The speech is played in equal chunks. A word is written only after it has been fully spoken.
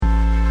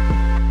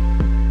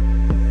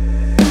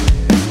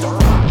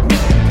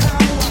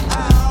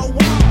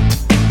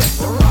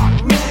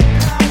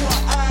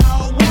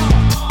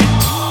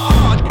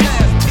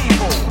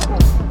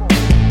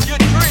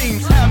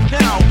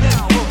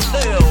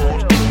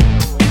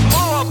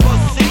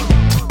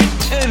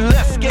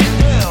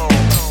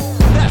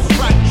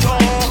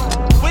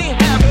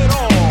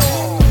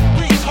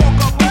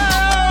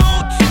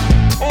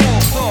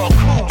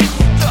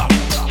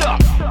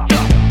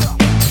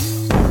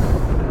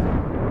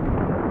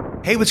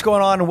Hey, what's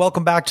going on? And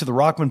welcome back to the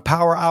Rockman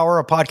Power Hour,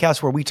 a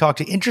podcast where we talk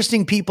to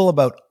interesting people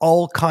about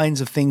all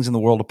kinds of things in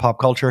the world of pop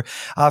culture.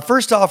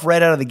 First off,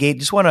 right out of the gate,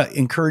 just want to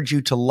encourage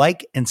you to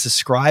like and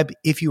subscribe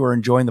if you are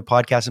enjoying the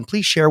podcast, and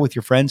please share with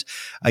your friends.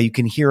 You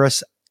can hear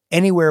us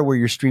anywhere where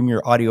you're streaming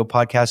your audio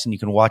podcast, and you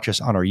can watch us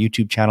on our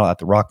YouTube channel at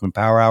the Rockman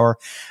Power Hour.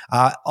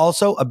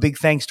 Also, a big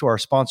thanks to our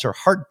sponsor,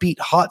 Heartbeat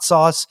Hot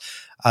Sauce.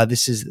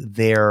 This is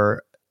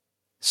their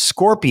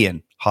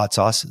Scorpion hot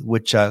sauce,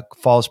 which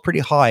falls pretty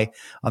high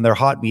on their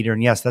hot meter.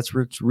 And yes, that's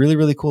what's really,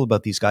 really cool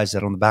about these guys,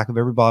 that on the back of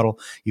every bottle,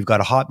 you've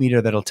got a hot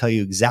meter that'll tell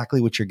you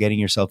exactly what you're getting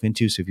yourself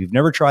into. So if you've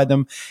never tried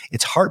them,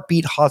 it's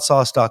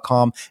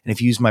heartbeathotsauce.com. And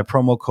if you use my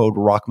promo code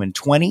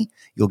Rockman20,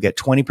 you'll get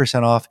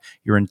 20% off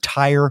your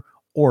entire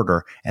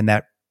order. And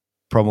that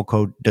promo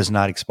code does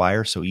not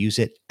expire, so use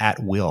it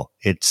at will.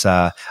 It's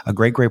a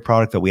great, great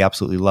product that we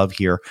absolutely love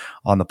here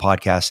on the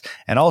podcast.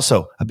 And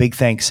also a big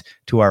thanks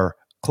to our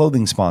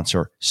clothing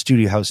sponsor,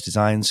 Studio House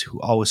Designs, who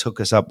always hook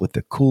us up with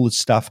the coolest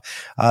stuff.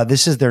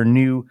 This is their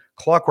new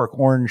Clockwork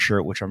Orange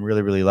shirt, which I'm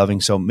really, really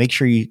loving. So make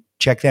sure you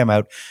check them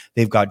out.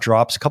 They've got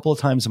drops a couple of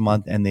times a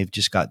month, and they've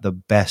just got the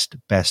best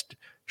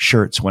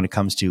shirts when it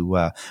comes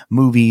to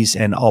movies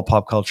and all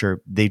pop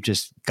culture. They've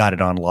just got it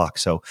on lock.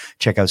 So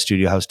check out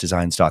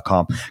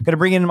studiohousedesigns.com. Going to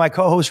bring in my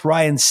co-host,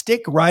 Ryan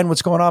Stick. Ryan,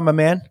 what's going on, my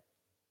man?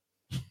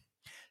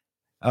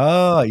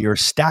 Oh, you're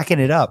stacking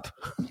it up.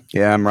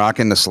 Yeah, I'm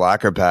rocking the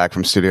Slacker pack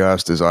from Studio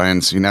House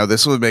Designs. You know,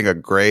 this would make a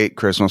great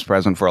Christmas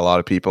present for a lot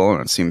of people,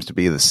 and it seems to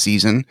be the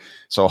season.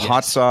 So yes.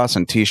 Hot sauce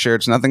and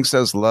T-shirts, nothing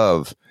says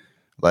love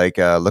like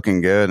looking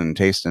good and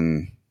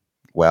tasting,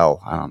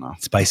 well, I don't know.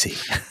 Spicy.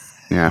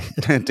 Yeah,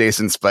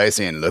 tasting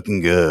spicy and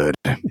looking good.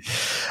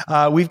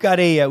 We've got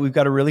a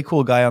really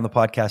cool guy on the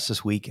podcast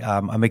this week.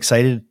 I'm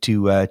excited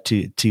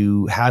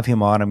to have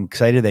him on. I'm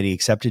excited that he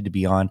accepted to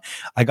be on.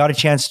 I got a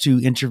chance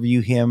to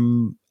interview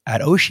him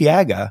at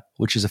Osheaga,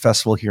 which is a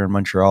festival here in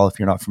Montreal, if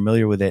you're not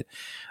familiar with it,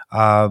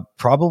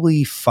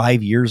 probably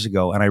 5 years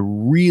ago. And I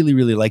really,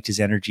 really liked his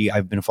energy.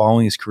 I've been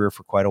following his career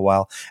for quite a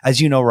while. As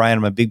you know, Ryan,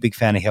 I'm a big, big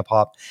fan of hip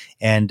hop.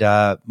 And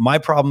my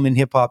problem in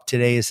hip hop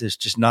today is there's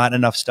just not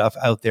enough stuff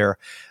out there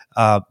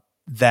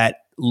that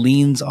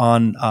leans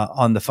on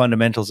the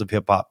fundamentals of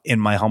hip hop, in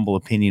my humble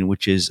opinion,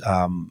 which is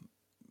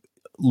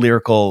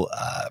lyrical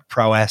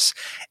prowess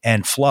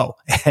and flow.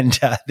 And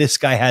this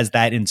guy has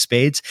that in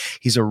spades.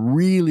 He's a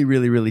really,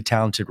 really, really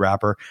talented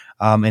rapper.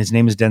 And his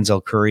name is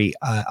Denzel Curry.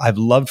 I've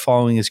loved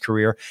following his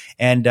career,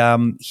 and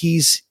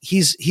he's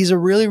a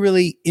really,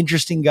 really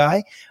interesting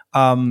guy.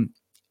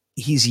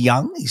 He's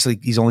young.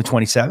 He's only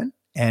 27,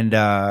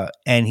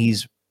 and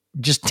he's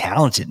just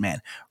talented,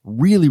 man.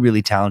 Really,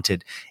 really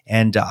talented.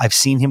 And I've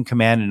seen him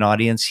command an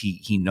audience.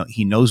 He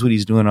knows what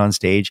he's doing on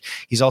stage.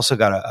 He's also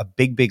got a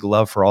big, big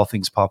love for all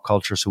things pop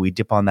culture. So we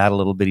dip on that a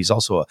little bit. He's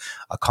also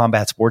a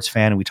combat sports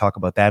fan, and we talk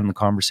about that in the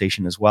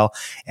conversation as well.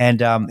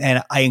 And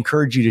I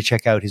encourage you to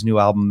check out his new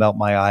album, Melt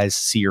My Eyes,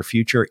 See Your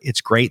Future.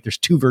 It's great. There's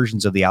two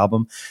versions of the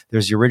album.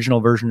 There's the original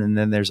version, and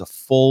then there's a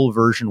full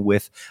version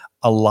with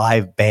a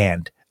live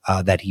band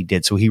that he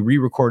did. So he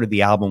re-recorded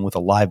the album with a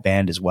live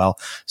band as well.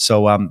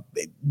 So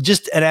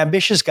just an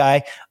ambitious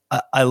guy.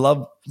 I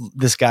love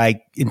this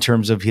guy in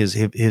terms of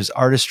his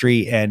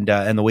artistry and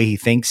the way he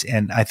thinks.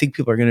 And I think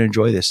people are going to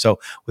enjoy this. So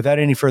without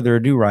any further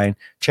ado, Ryan,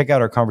 check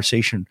out our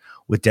conversation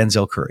with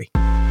Denzel Curry.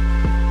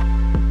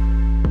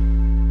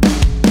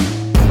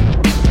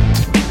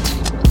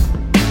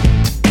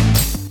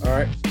 All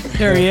right.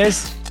 There he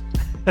is.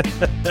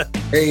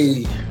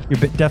 Hey. You're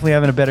definitely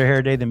having a better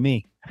hair day than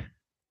me.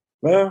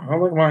 Well, I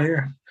like my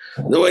hair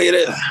the way it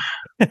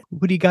is.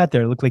 What do you got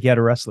there? It looked like you had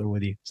a wrestler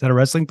with you. Is that a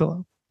wrestling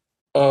pillow?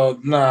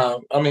 Nah.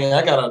 I mean,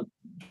 I got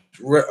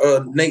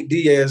a Nate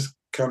Diaz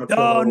kind of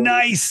pillow. Oh,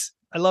 nice.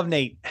 I love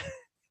Nate.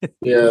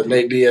 Yeah,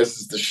 Nate Diaz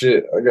is the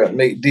shit. I got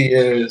Nate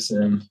Diaz,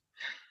 and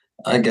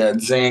I got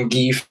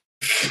Zangief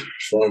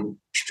from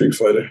Street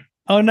Fighter.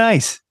 Oh,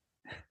 nice.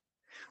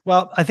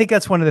 Well, I think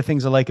that's one of the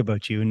things I like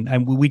about you.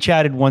 And we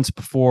chatted once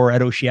before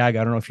at Osheaga.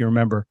 I don't know if you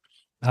remember.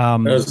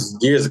 That was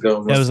years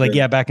ago. That was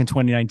back in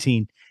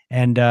 2019.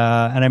 And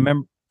I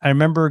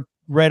remember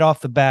right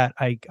off the bat,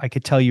 I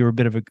could tell you were a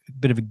bit of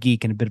a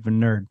geek and a bit of a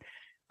nerd.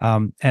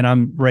 And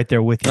I'm right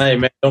there with you. Hey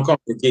man, don't call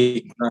me a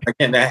geek. I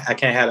can't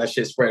have that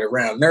shit spread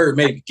around. Nerd,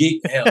 maybe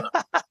geek. Hell no.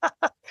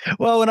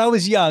 Well, when I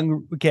was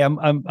young, okay,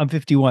 I'm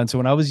 51. So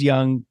when I was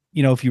young,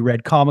 you know, if you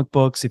read comic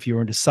books, if you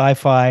were into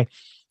sci-fi,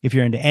 if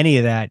you're into any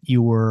of that,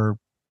 you were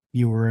a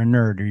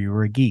nerd or you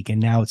were a geek.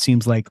 And now it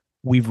seems like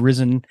we've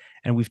risen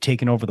and we've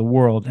taken over the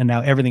world, and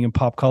now everything in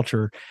pop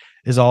culture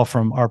is all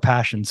from our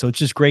passion. So it's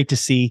just great to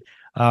see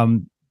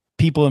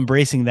people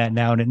embracing that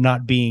now, and it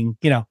not being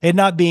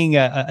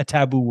a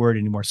taboo word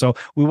anymore. So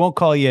we won't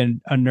call you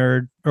a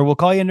nerd, or we'll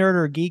call you a nerd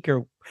or a geek,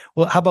 or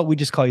well, how about we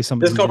just call you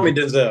something? Just call me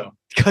Denzel.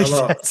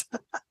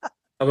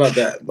 How about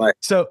that? Like,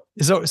 so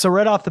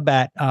right off the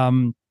bat,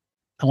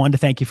 I wanted to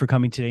thank you for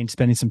coming today and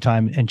spending some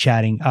time and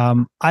chatting.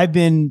 I've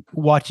been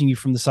watching you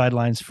from the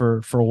sidelines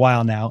for a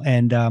while now,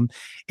 and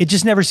it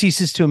just never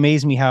ceases to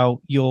amaze me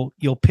how you'll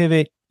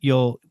pivot,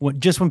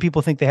 just when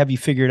people think they have you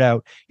figured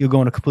out, you'll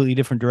go in a completely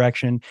different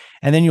direction,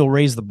 and then you'll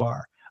raise the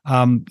bar.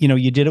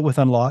 You did it with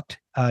Unlocked.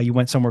 You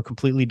went somewhere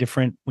completely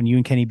different when you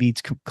and Kenny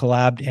Beats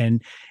collabed,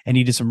 and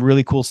you did some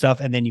really cool stuff.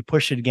 And then you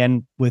pushed it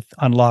again with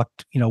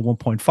Unlocked,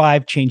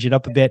 1.5, change it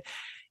up a bit,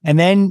 and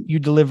then you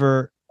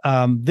deliver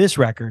this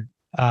record,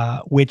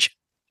 which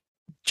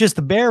just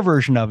the bare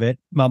version of it,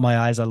 Melt My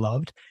Eyes, I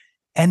loved.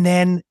 And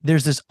then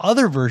there's this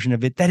other version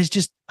of it that is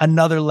just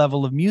another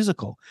level of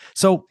musical.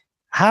 So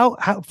how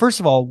first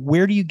of all,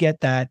 where do you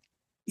get that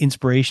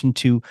inspiration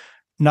to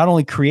not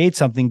only create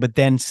something, but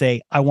then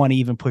say, I want to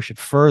even push it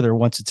further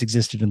once it's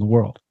existed in the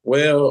world?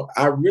 Well,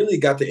 I really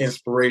got the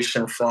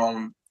inspiration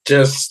from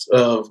just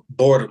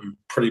boredom,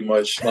 pretty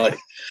much. Like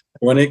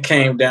when it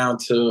came down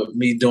to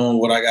me doing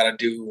what I got to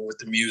do with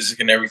the music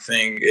and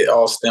everything, it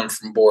all stemmed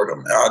from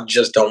boredom. I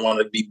just don't want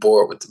to be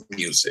bored with the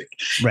music.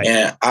 Right.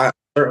 And I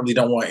certainly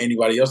don't want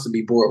anybody else to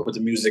be bored with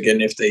the music.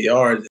 And if they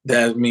are,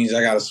 that means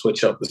I got to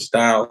switch up the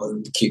style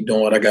and keep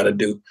doing what I got to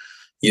do.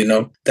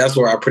 That's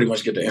where I pretty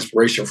much get the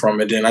inspiration from.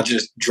 And then I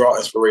just draw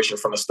inspiration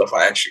from the stuff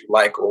I actually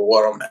like or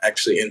what I'm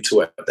actually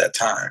into at that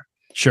time.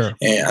 Sure.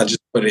 And I just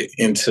put it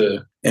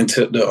into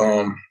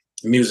the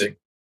music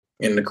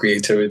and the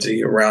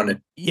creativity around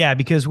it. Yeah,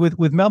 because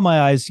with Melt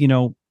My Eyes,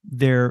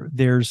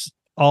 there's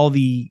all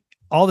the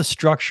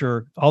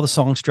structure, all the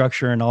song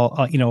structure, and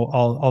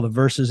all the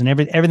verses and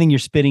everything you're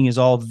spitting is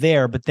all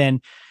there. But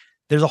then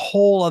there's a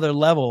whole other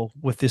level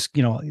with this,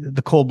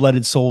 the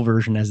cold-blooded soul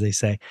version, as they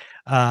say.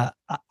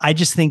 I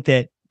just think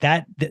that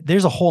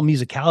there's a whole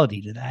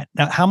musicality to that.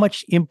 Now, how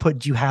much input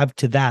do you have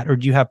to that, or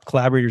do you have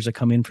collaborators that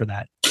come in for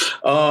that?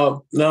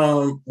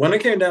 No, when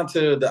it came down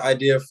to the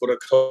idea for the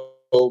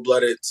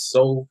cold-blooded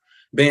soul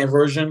band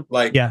version,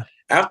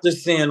 after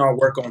seeing our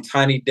work on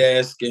Tiny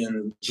Desk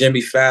and Jimmy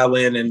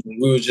Fallon, and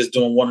we were just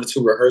doing 1 or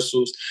 2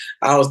 rehearsals,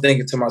 I was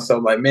thinking to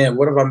myself, like, man,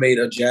 what if I made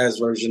a jazz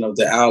version of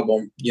the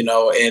album, and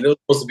it was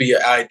supposed to be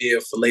an idea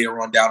for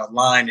later on down the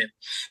line.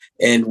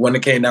 And when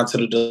it came down to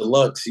the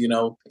deluxe,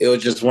 it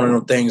was just one of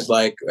them things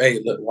like, hey,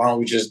 look, why don't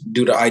we just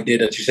do the idea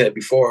that you said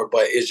before,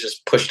 but it's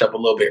just pushed up a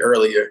little bit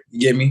earlier. You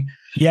get me?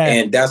 Yeah.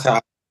 And that's how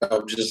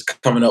I'm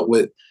just coming up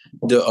with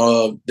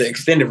the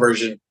extended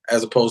version,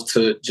 as opposed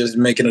to just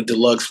making a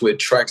deluxe with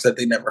tracks that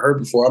they never heard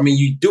before. I mean,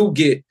 you do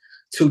get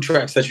 2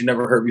 tracks that you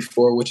never heard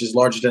before, which is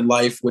Larger Than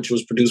Life, which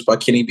was produced by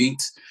Kenny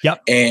Beats.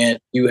 Yep. And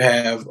you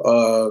have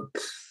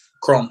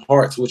Chrome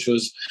Hearts, which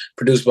was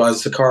produced by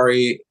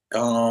Sakari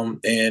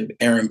and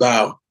Aaron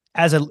Bao.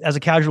 As a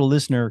casual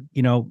listener,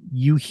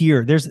 you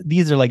hear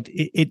these are like,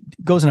 it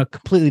goes in a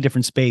completely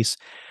different space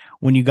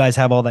when you guys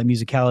have all that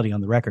musicality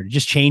on the record. It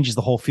just changes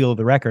the whole feel of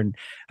the record.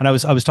 And I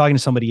was talking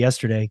to somebody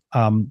yesterday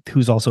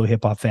who's also a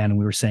hip hop fan, and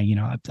we were saying,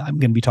 I'm going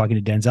to be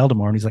talking to Denzel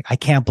tomorrow, and he's like, I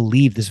can't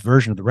believe this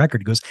version of the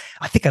record. He goes,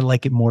 I think I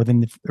like it more than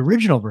the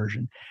original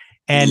version.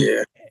 And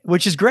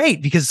which is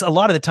great, because a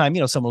lot of the time,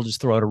 someone will just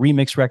throw out a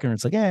remix record and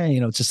it's like,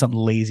 it's just something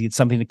lazy. It's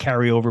something to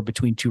carry over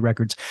between 2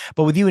 records.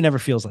 But with you, it never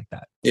feels like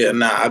that. Yeah,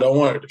 I don't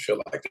want it to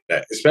feel like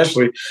that,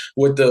 especially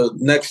with the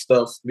next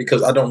stuff,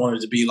 because I don't want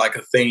it to be like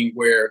a thing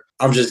where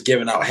I'm just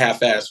giving out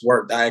half-assed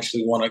work. I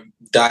actually want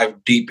to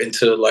dive deep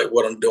into like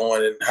what I'm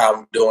doing and how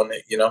I'm doing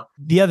it,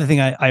 The other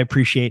thing I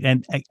appreciate,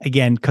 and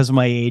again, because of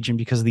my age and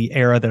because of the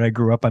era that I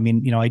grew up, I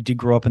mean, I did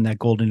grow up in that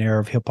golden era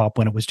of hip hop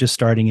when it was just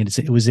starting and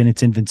it was in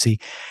its infancy.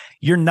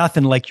 You're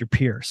nothing like your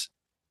peers.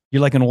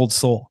 You're like an old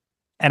soul.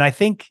 And I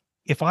think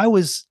if I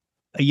was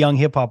a young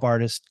hip hop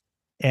artist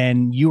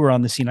and you were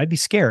on the scene, I'd be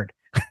scared.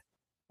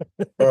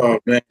 Oh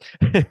man.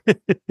 Do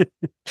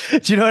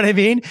you know what I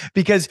mean?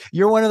 Because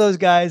you're one of those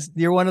guys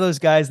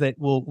that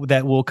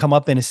will come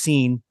up in a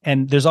scene,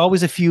 and there's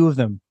always a few of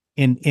them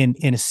in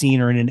a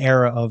scene or in an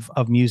era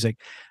of music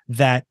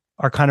that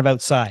are kind of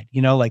outside.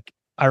 Like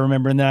I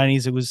remember in the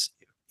 90s,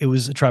 it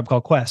was A Tribe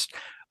Called Quest.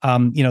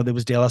 There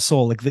was De La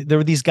Soul. Like there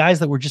were these guys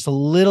that were just a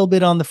little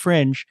bit on the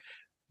fringe,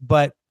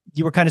 but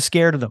you were kind of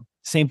scared of them.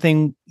 Same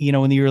thing,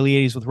 in the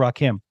early 80s with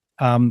Rakim.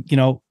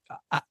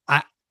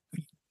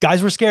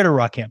 Guys were scared of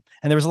Rakim,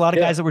 and there was a lot of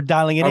guys that were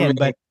dialing it in.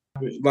 But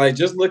like,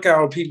 just look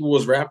how people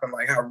was rapping,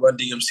 like how Run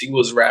DMC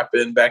was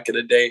rapping back in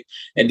the day,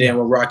 and then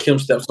when Rakim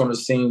steps on the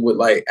scene with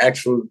like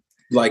actual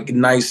like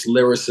nice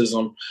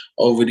lyricism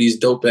over these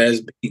dope ass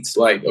beats,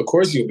 like of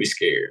course you'll be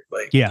scared.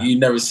 Like you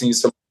never seen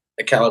some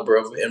the caliber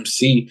of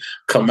MC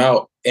come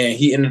out, and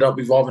he ended up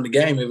evolving the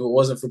game. If it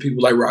wasn't for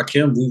people like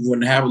Rakim, we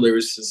wouldn't have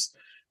lyricists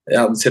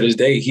to this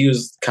day. He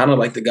was kind of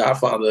like the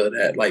godfather of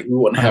that. Like we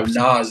wouldn't have 100%.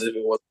 Nas if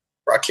it wasn't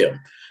Rakim.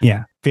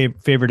 Yeah,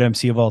 favorite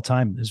MC of all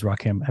time is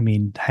Rakim. I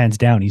mean, hands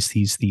down, he's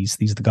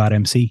the god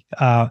MC.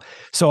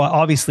 So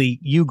obviously,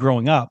 you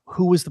growing up,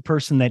 who was the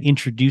person that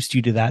introduced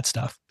you to that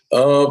stuff?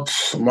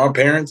 My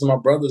parents and my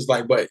brothers.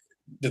 Like, but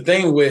the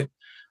thing with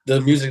the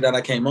music that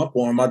I came up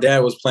on, my dad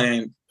was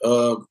playing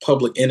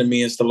Public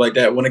Enemy and stuff like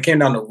that. When it came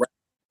down to rap,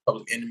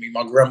 Public Enemy,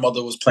 my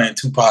grandmother was playing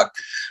Tupac.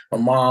 My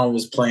mom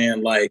was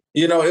playing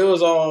it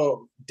was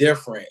all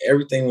different.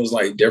 Everything was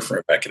like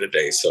different back in the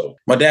day. So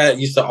my dad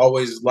used to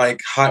always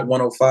like Hot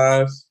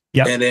 105.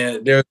 Yep. And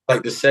then there's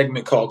like the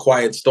segment called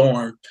Quiet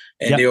Storm,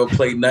 and they'll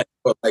play nothing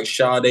but like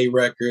Sade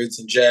records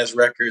and jazz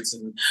records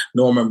and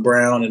Norman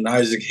Brown and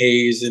Isaac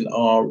Hayes and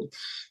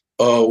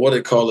what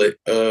they call it,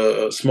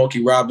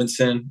 Smokey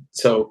Robinson.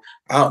 So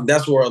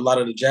that's where a lot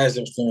of the jazz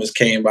influence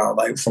came out,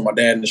 like from my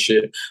dad and the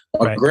shit.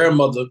 My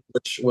grandmother,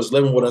 which was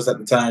living with us at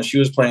the time, she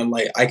was playing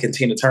like Ike and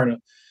Tina Turner,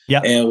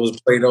 and was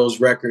playing those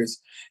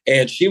records.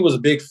 And she was a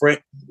big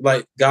friend,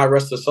 like God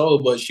rest her soul,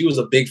 but she was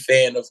a big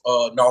fan of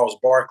Gnarls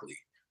Barkley.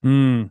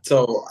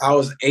 So I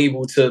was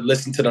able to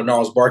listen to the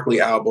Gnarls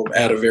Barkley album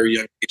at a very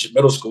young age in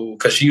middle school,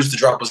 because she used to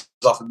drop us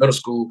off in middle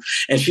school,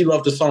 and she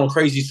loved the song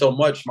Crazy so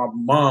much. My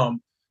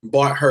mom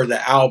bought her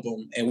the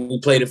album and we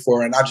played it for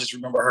her, and I just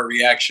remember her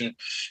reaction,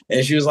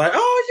 and she was like,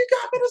 "Oh, you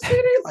got me the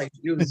CD!" Like,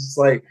 it was just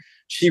like,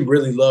 she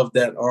really loved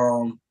that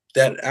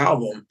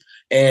album,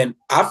 and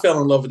I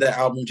fell in love with that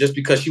album just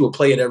because she would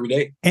play it every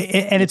day.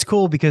 And it's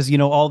cool because, you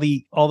know,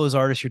 all those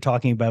artists you're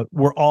talking about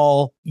were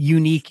all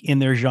unique in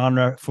their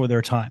genre for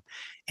their time.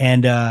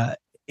 And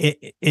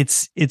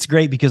it's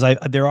great because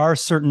there are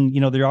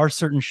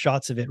certain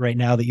shots of it right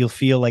now that you'll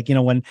feel like, you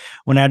know,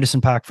 when Anderson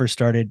 .Paak first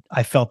started,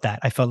 I felt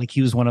like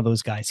he was one of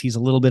those guys. He's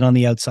a little bit on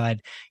the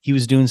outside. He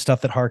was doing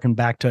stuff that harkened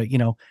back to, you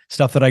know,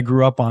 stuff that I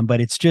grew up on,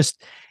 but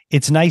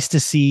it's nice to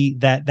see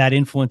that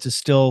influence is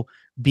still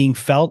being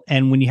felt.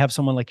 And when you have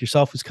someone like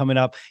yourself who's coming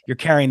up, you're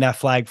carrying that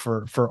flag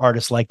for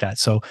artists like that.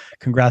 So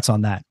congrats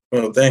on that.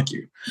 Well, thank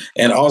you.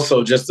 And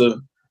also, just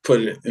to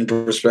put it in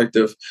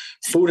perspective,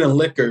 Food and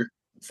Liquor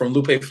from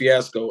Lupe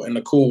Fiasco and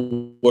The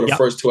Cool were the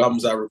first two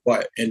albums I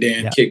bought. And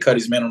then Kid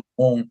Cudi's Man on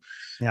the Moon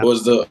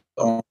was the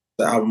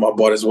album I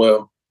bought as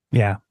well.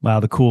 Yeah. Wow.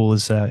 The Cool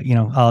is,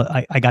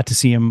 I got to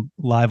see him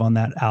live on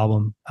that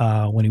album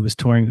when he was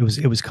touring.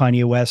 It was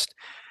Kanye West,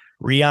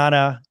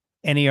 Rihanna,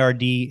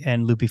 NERD,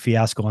 and Lupe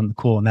Fiasco on The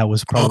Cool. And that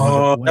was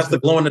probably that's the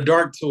Glow in the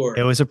Dark tour.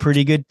 It was a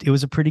pretty good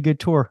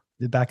tour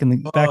back in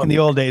the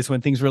old days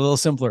when things were a little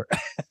simpler.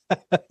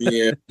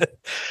 Yeah.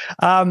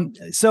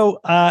 So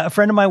a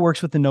friend of mine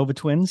works with the Nova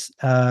Twins.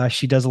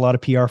 She does a lot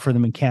of PR for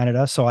them in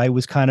Canada. So I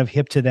was kind of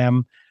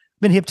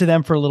been hip to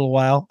them for a little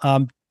while.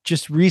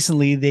 Just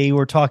recently they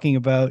were talking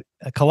about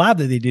a collab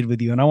that they did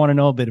with you, and I want to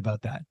know a bit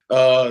about that.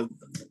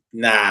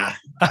 Nah,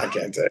 I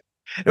can't say.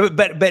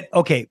 But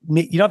okay,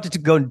 you don't have to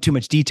go into too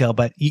much detail,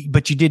 but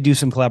you did do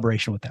some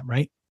collaboration with them,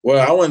 right?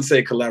 Well, I wouldn't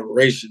say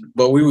collaboration,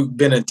 but we've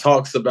been in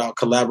talks about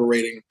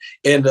collaborating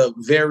in a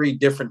very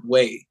different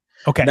way.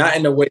 Okay. Not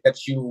in the way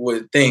that you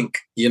would think,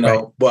 you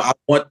know, right.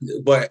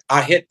 but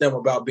I hit them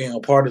about being a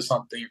part of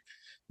something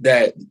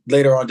that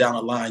later on down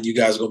the line, you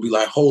guys are gonna be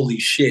like, holy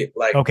shit.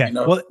 Like, okay. You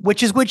know? Well,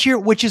 which is what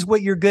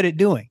you're good at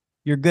doing.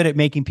 You're good at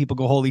making people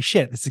go, holy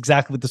shit. That's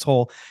exactly what this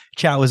whole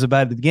chat was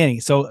about at the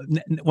beginning. So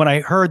when I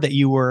heard that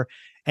you were,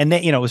 and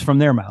that, you know, it was from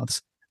their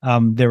mouths,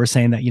 they were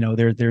saying that, you know,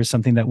 there's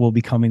something that will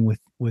be coming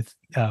with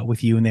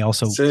you. And they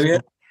also,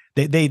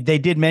 they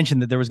did mention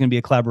that there was going to be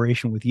a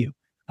collaboration with you.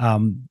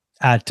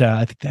 I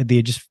think they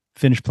had just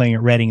finished playing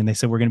at Reading, and they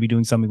said, we're going to be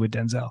doing something with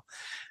Denzel.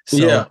 So,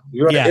 yeah,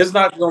 right. It's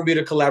not going to be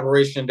the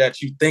collaboration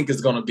that you think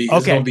is going to be.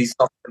 It's going to be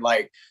something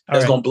like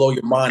that's going to blow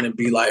your mind and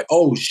be like,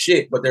 oh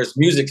shit, but there's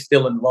music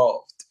still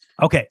involved.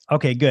 Okay,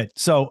 good.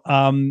 So,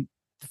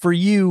 for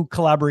you,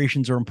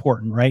 collaborations are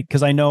important, right?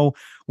 Because I know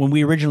when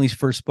we originally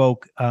first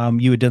spoke,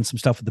 you had done some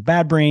stuff with the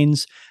Bad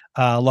Brains.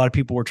 A lot of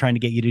people were trying to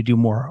get you to do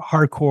more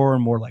hardcore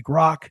and more like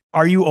rock.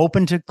 Are you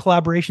open to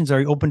collaborations?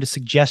 Are you open to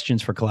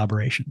suggestions for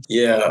collaborations?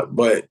 Yeah,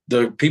 but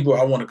the people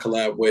I want to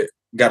collab with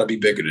got to be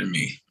bigger than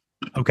me.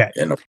 Okay.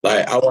 And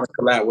like, I want to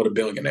collab with a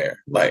billionaire.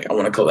 Like, I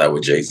want to collab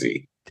with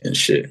Jay-Z and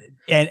shit.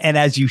 And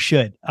as you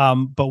should.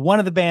 But one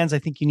of the bands I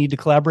think you need to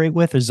collaborate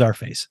with is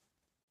Czarface.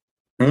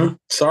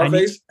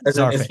 Czarface? As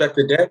an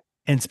Inspector Deck?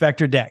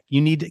 Inspector Deck.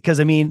 You need to, because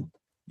I mean,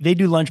 they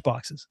do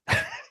lunchboxes.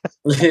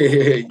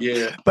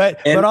 Yeah. But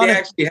they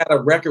actually had a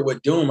record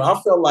with Doom. I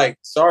feel like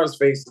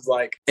Czarface is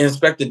like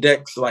Inspector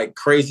Deck's like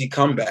crazy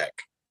comeback.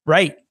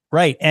 Right.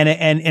 And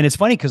it's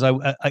funny because I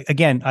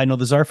know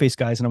the Czarface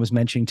guys, and I was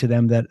mentioning to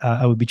them that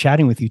I would be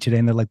chatting with you today,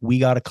 and they're like, we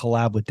got to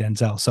collab with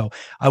Denzel. So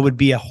I would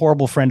be a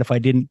horrible friend if I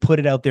didn't put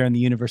it out there in the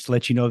universe to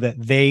let you know that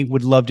they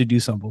would love to do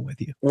something with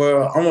you.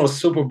 Well, I'm a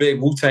super big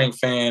Wu-Tang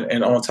fan,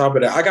 and on top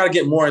of that, I got to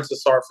get more into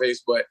Czarface,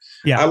 but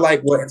I like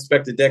what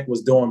Inspector Deck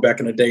was doing back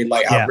in the day.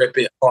 Like, I rip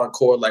it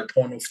hardcore, like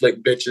porno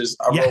flick bitches.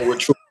 I roll with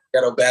True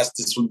Ghetto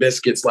Bastards from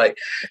Biscuits, like,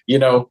 you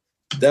know.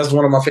 That's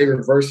one of my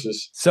favorite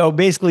verses. So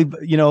basically,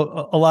 you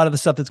know, a lot of the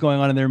stuff that's going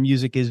on in their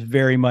music is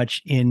very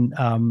much in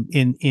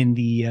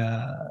the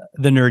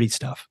nerdy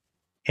stuff,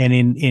 and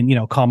in you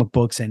know, comic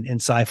books and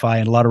sci-fi,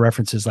 and a lot of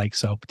references. Like,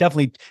 so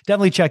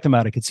definitely check them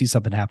out. I could see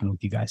something happen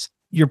with you guys.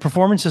 Your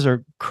performances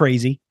are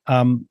crazy.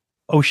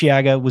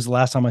 Osheaga was the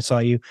last time I saw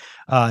you.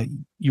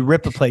 You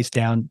ripped the place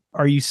down.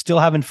 Are you still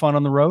having fun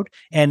on the road?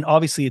 And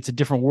obviously, it's a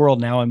different world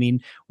now. I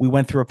mean, we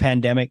went through a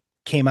pandemic,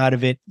 came out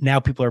of it.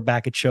 Now people are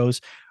back at shows.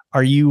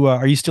 Are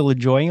you still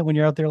enjoying it when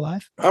you're out there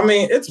live? I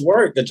mean, it's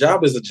work. A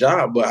job is a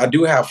job, but I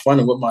do have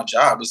fun with my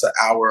job. It's an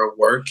hour of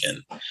work,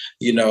 and,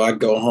 you know, I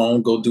go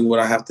home, go do what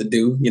I have to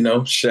do, you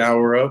know,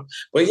 shower up.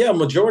 But yeah,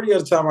 majority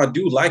of the time I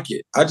do like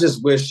it. I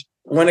just wish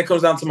when it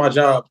comes down to my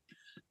job,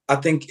 I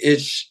think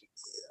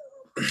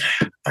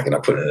how can I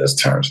put it in those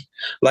terms?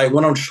 Like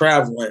when I'm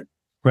traveling,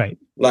 right?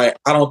 Like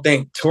I don't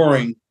think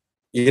touring,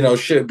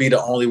 should be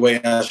the only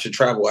way I should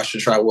travel. I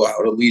should travel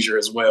out of leisure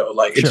as well.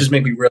 Like it just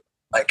made me realize,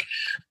 like,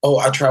 oh,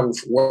 I travel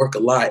for work a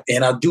lot,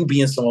 and I do be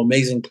in some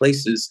amazing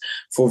places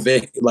for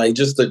like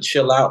just to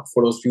chill out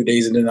for those few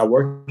days, and then I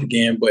work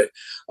again. But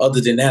other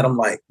than that, I'm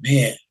like,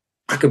 man,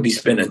 I could be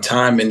spending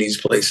time in these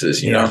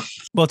places, you know?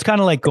 Well, it's kind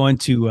of like going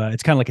to,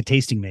 it's kind of like a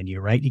tasting menu,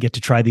 right? You get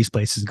to try these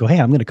places and go, hey,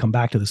 I'm going to come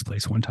back to this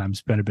place one time,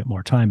 spend a bit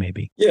more time,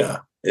 maybe. Yeah.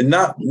 And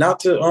not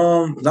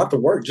to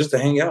work, just to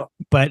hang out.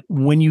 But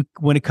when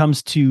it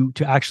comes to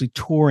actually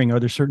touring, are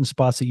there certain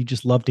spots that you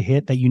just love to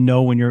hit that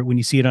when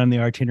you see it on the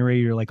itinerary,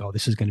 you're like, oh,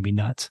 this is going to be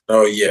nuts?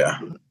 Oh yeah.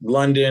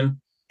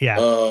 London.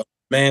 Yeah.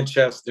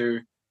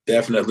 Manchester,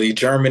 definitely.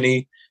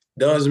 Germany.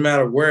 Doesn't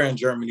matter where in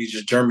Germany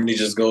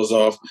just goes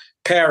off.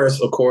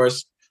 Paris, of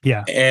course.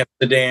 Yeah.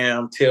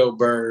 Amsterdam,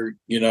 Tilburg,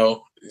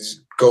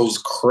 goes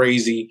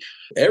crazy.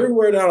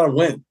 Everywhere that I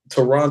went,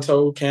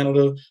 Toronto,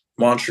 Canada,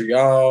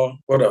 Montreal.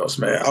 What else,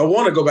 man? I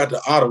want to go back to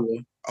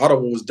Ottawa.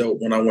 Ottawa was dope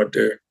when I went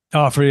there.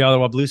 Oh, for the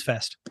Ottawa Blues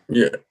Fest.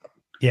 Yeah.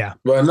 Yeah.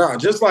 But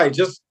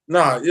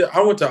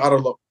I went to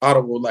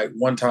Ottawa like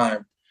one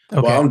time.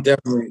 Okay. Well, I'm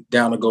definitely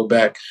down to go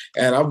back.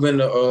 And I've been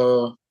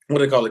to, what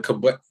do they call it?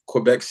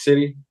 Quebec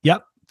City.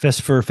 Yep.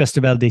 For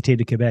Festival d'été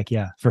de Québec.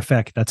 Yeah. For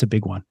FEC. That's a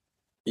big one.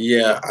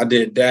 Yeah, I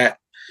did that.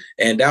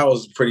 And that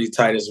was pretty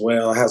tight as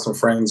well. I had some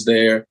friends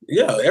there.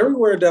 Yeah,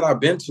 everywhere that I've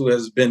been to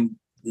has been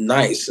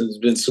nice. It's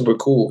been super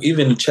cool.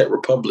 Even the Czech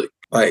Republic.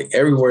 Like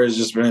everywhere has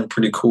just been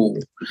pretty cool.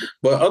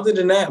 But other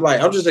than that,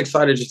 like I'm just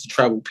excited just to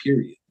travel,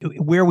 period.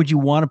 Where would you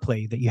want to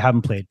play that you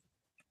haven't played?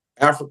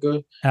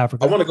 Africa. I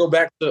want to go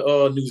back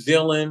to New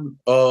Zealand,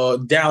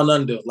 down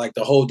under, like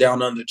the whole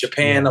down under.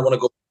 Japan, I want to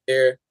go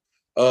there.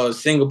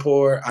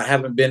 Singapore. I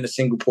haven't been to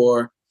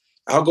Singapore.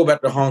 I'll go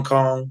back to Hong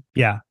Kong.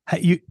 Yeah.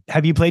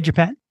 Have you played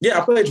Japan? Yeah,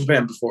 I played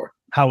Japan before.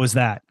 How was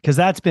that? Because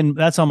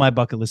that's on my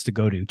bucket list to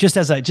go to. Just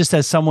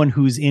as someone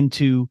who's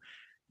into,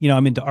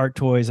 I'm into art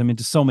toys. I'm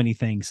into so many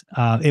things.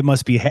 It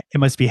must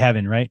be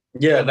heaven, right?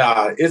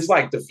 Yeah, it's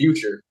like the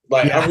future.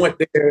 Like I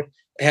went there,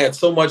 had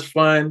so much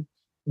fun.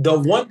 The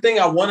one thing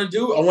I want to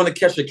do, I want to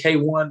catch a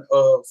K1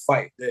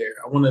 fight there.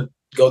 I want to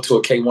go to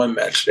a K1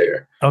 match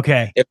there.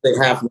 Okay. If they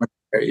have one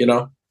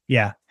there,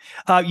 Yeah.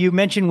 You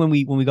mentioned when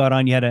we got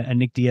on, you had a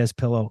Nick Diaz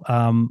pillow.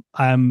 I'm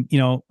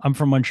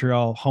from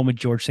Montreal, home of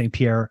George St.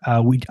 Pierre.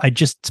 I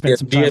just spent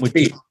some time with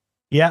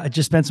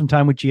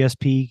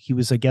GSP. He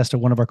was a guest at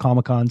one of our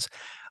Comic Cons.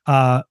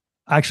 I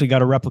actually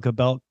got a replica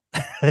belt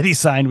that he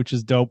signed, which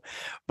is dope.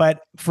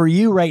 But for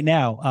you right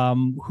now,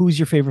 who's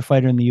your favorite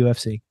fighter in the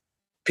UFC?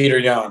 Peter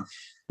Yan.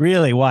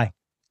 Really? Why?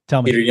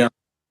 Tell me. Peter Yan,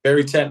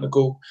 very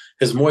technical.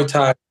 His Muay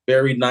Thai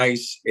very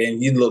nice,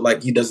 and he look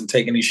like he doesn't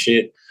take any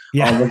shit.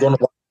 Yeah. We're going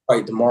to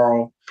fight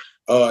tomorrow.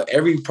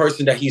 Every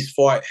person that he's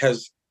fought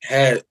has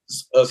had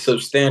a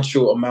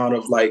substantial amount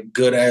of like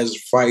good ass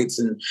fights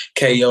and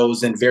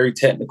KOs and very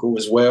technical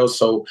as well.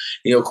 So,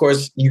 of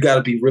course, you got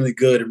to be really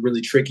good and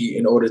really tricky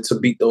in order to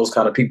beat those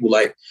kind of people.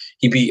 Like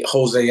he beat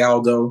Jose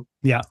Aldo.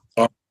 Yeah.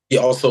 He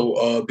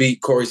also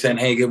beat Corey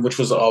Sandhagen, which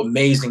was an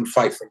amazing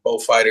fight from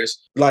both fighters.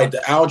 Like the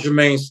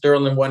Aljamain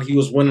Sterling one, he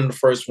was winning the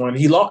first one.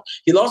 He lost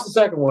the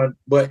second one,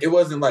 but it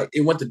wasn't like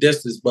it went the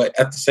distance. But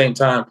at the same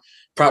time,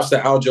 props to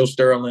Aljo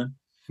Sterling.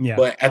 Yeah.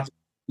 But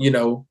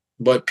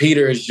but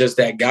Peter is just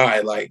that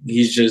guy. Like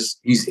he's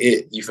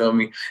it. You feel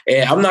me?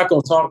 And I'm not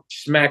gonna talk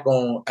smack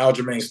on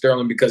Aljamain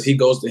Sterling because he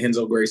goes to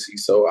Renzo Gracie.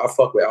 So I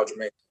fuck with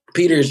Aljamain.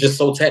 Peter is just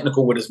so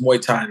technical with his Muay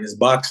Thai and his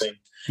boxing.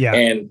 Yeah.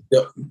 And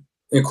the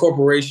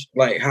incorporation,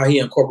 like how he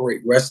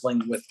incorporate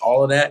wrestling with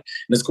all of that. And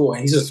it's cool.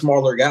 And he's a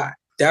smaller guy.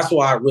 That's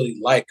why I really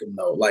like him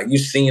though. Like you've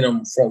seen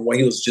him from when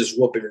he was just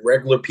whooping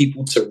regular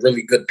people to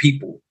really good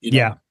people.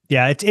 Yeah.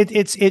 Yeah,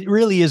 it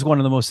really is one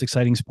of the most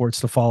exciting sports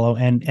to follow,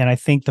 and I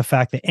think the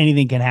fact that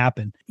anything can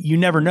happen, you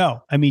never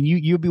know. I mean,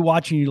 you'll be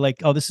watching, you're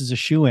like, oh, this is a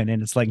shoe-in,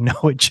 and it's like, no,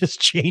 it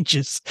just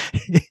changes.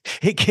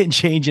 It can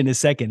change in a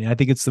second. And I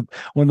think it's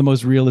one of the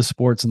most realist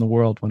sports in the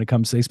world when it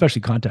comes to,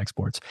 especially contact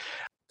sports.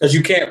 Because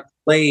you can't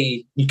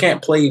play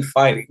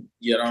fighting.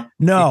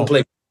 No, you can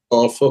play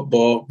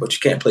football, but you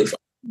can't play fighting.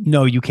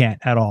 No, you can't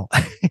at all.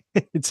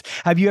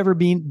 Have you ever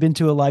been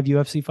to a live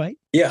UFC fight?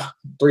 Yeah,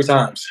 3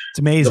 times. It's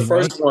amazing. The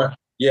first one.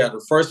 Yeah,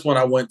 the first one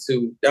I went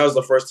to, that was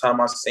the first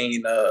time I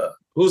seen,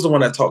 who's the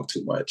one that talked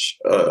too much?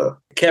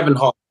 Kevin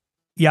Holland.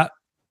 Yeah.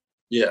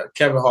 Yeah,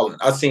 Kevin Holland.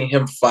 I seen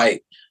him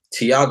fight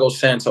Thiago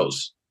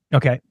Santos.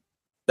 Okay.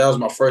 That was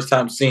my first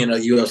time seeing a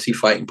UFC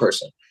fight in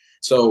person.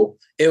 So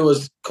it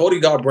was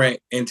Cody Garbrandt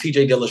and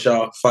TJ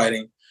Dillashaw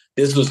fighting.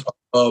 This was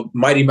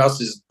Mighty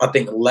Mouse's, I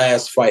think,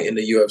 last fight in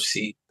the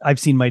UFC. I've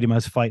seen Mighty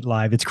Mouse fight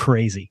live. It's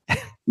crazy.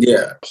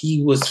 Yeah.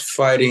 He was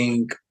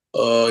fighting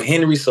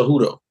Henry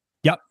Cejudo.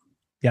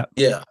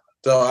 Yeah.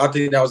 So I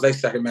think that was their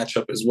second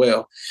matchup as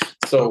well.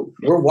 So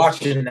we're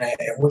watching that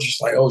and we're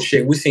just like, oh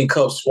shit, we seen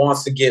Cub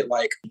Swanson get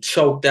like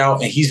choked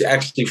out, and he's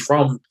actually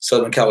from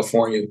Southern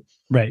California.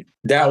 Right.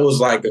 That was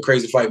like a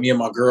crazy fight. Me and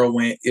my girl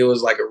went. It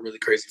was like a really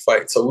crazy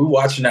fight. So we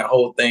watching that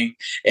whole thing,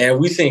 and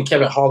we seen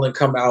Kevin Holland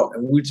come out,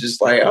 and we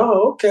just like,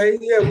 oh, okay,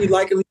 yeah, we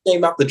like him. He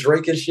came out the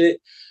Drake and shit.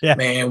 Yeah,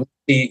 man.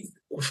 He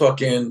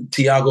fucking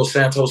Thiago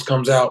Santos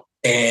comes out,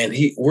 and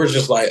we're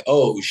just like,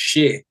 oh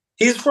shit,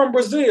 he's from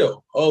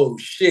Brazil. Oh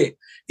shit.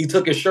 He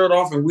took his shirt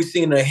off, and we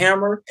seen the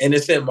hammer, and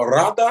it said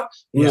Marata.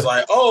 We was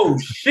like, "Oh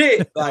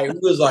shit!" Like we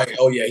was like,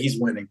 "Oh yeah, he's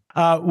winning."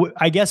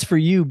 I guess for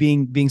you,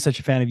 being such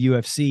a fan of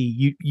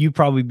UFC, you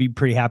probably be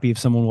pretty happy if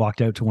someone walked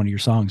out to one of your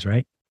songs,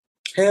 right?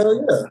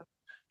 Hell yeah!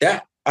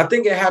 That I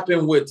think it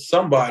happened with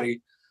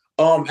somebody.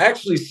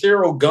 Actually,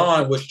 Cyril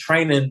Gahn was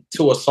training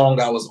to a song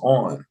I was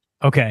on.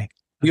 Okay,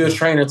 he was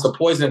training to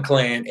Poison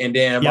Clan, and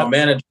then my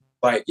manager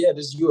was like, "Yeah,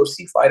 this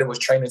UFC fighter was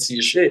training to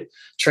your shit,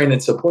 training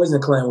to Poison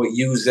Clan with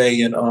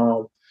Uze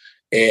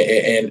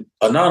and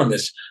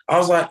Anonymous." I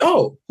was like,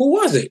 "Oh, who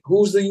was it?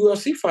 Who's the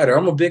UFC fighter?"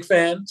 I'm a big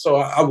fan, so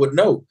I would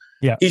know.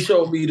 Yeah. He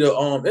showed me the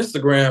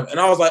Instagram, and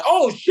I was like,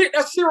 "Oh shit,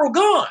 that's Cyril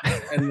Gahn."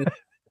 And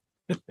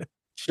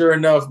sure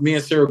enough, me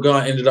and Cyril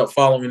Gahn ended up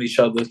following each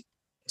other,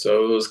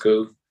 so it was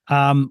cool.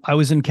 I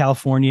was in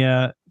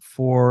California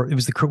it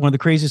was one of the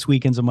craziest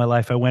weekends of my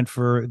life. I went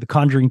for the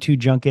Conjuring 2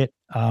 junket.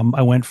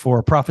 I went for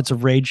a Prophets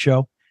of Rage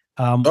show,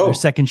 their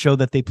second show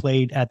that they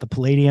played at the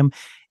Palladium.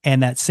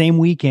 And that same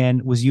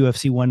weekend was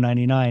UFC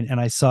 199.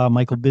 And I saw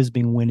Michael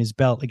Bisping win his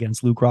belt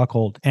against Luke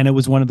Rockhold. And it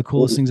was one of the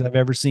coolest things I've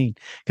ever seen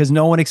because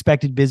no one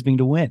expected Bisping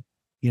to win,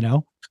 you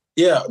know?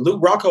 Yeah.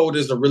 Luke Rockhold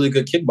is a really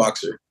good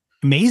kickboxer.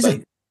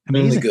 Amazing.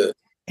 Really good.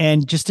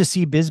 And just to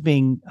see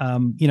Bisping,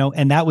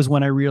 and that was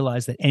when I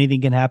realized that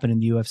anything can happen in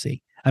the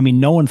UFC. I mean,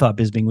 no one thought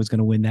Bisping was going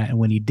to win that. And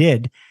when he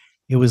did,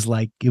 it was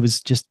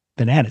just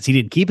bananas. He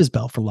didn't keep his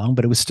belt for long,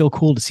 but it was still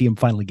cool to see him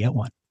finally get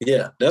one.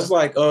 Yeah. That's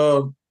like,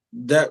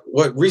 that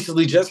what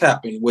recently just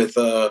happened with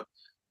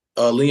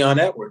Leon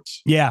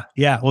Edwards. Yeah.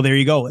 Well, there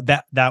you go.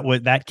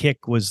 That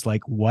kick was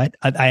like what?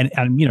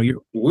 We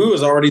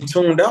was already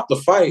tuned out the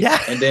fight,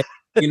 and then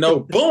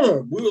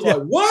boom, we was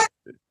like, what?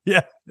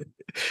 Yeah,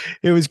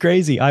 it was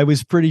crazy. I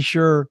was pretty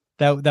sure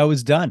that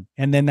was done,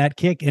 and then that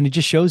kick, and it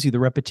just shows you the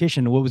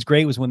repetition. What was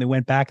great was when they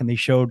went back and they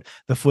showed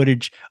the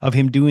footage of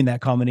him doing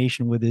that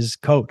combination with his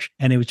coach,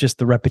 and it was just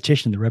the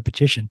repetition.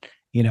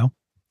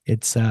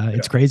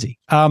 It's crazy.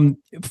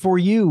 For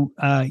you,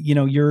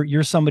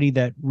 you're somebody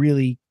that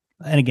really,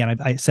 and again,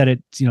 I said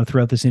it,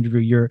 throughout this interview,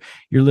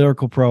 your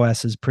lyrical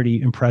prowess is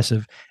pretty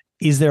impressive.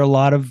 Is there a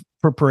lot of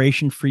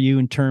preparation for you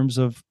in terms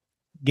of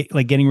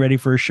getting ready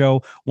for a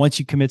show? Once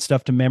you commit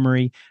stuff to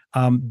memory,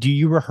 do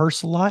you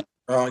rehearse a lot?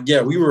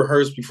 Yeah, we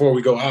rehearse before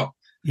we go out.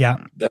 Yeah,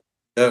 that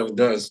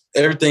does.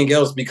 Everything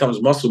else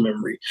becomes muscle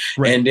memory,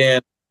 right. And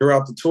then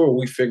throughout the tour,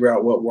 we figure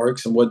out what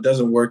works and what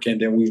doesn't work, and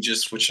then we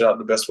just switch it out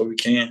the best way we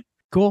can.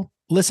 Cool.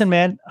 Listen,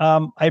 man,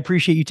 I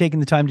appreciate you taking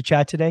the time to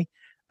chat today.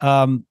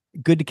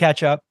 Good to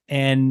catch up,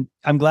 and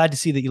I'm glad to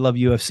see that you love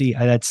UFC.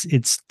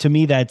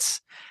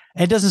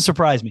 It doesn't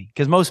surprise me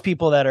because most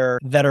people that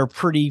are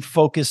pretty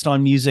focused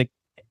on music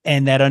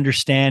and that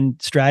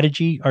understand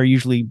strategy are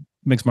usually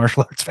mixed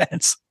martial arts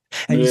fans,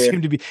 and you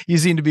seem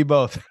to be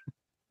both.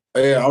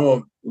 Yeah, I'm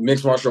a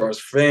mixed martial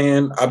arts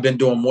fan. I've been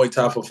doing Muay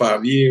Thai for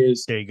 5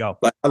 years. There you go.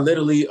 Like I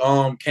literally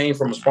came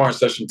from a sparring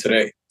session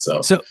today.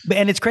 So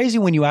and it's crazy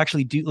when you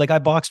actually do. Like I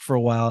boxed for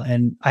a while,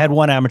 and I had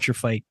one amateur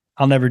fight.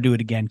 I'll never do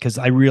it again because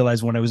I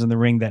realized when I was in the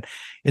ring that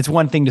it's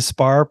one thing to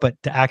spar, but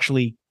to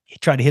actually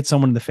try to hit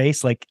someone in the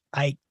face, like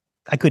I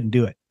couldn't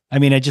do it. I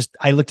mean,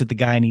 I looked at the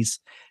guy and his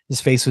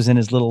face was in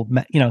his little,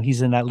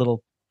 he's in that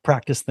little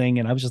practice thing,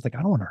 and I was just like,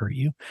 I don't want to hurt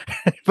you.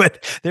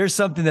 But there's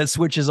something that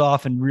switches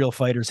off in real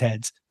fighters'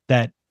 heads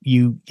that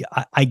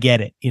I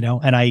get it,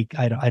 and I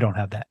don't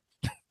have that.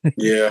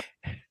 Yeah.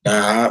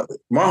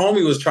 My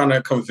homie was trying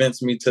to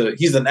convince me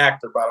he's an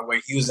actor, by the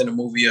way. He was in the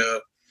movie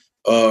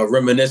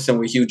Reminiscent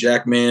with Hugh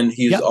Jackman.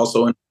 He's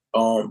also in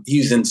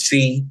he's in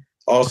C.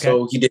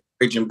 Also, He did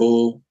Raging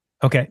Bull.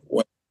 Okay.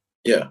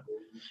 Yeah.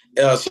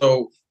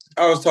 So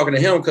I was talking to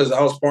him because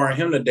I was sparring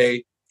him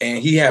today, and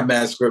he had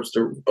mad scripts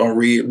to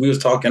read. We was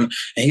talking,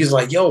 and he's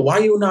like, "Yo, why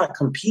you not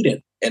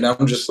competing?" And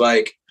I'm just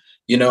like,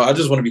 I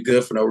just want to be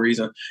good for no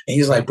reason. And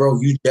he's like,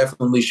 "Bro, you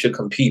definitely should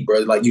compete, bro.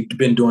 Like you've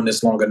been doing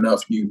this long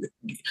enough.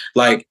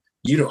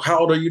 How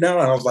old are you now?"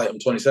 And I was like, "I'm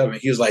 27."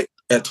 He was like,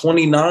 "At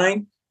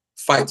 29,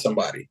 fight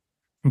somebody."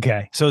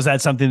 Okay. So is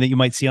that something that you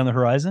might see on the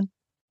horizon?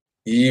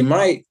 You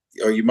might,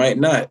 or you might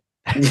not.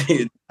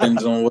 It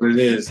depends on what it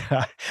is.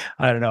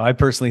 I don't know. I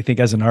personally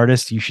think as an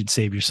artist, you should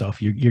save yourself.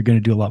 You're going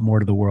to do a lot more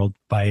to the world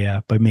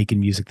by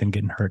making music than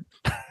getting hurt.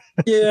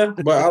 Yeah,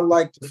 but I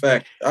like the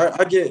fact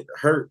I get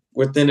hurt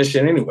within this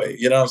shit anyway.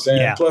 You know what I'm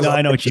saying? Yeah, Plus,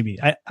 I know what you mean.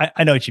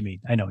 I know what you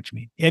mean. I know what you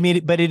mean. I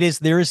mean, but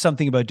there is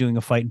something about doing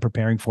a fight and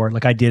preparing for it.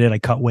 Like I did it. I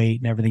cut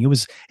weight and everything. It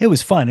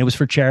was fun. It was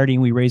for charity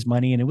and we raised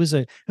money and it was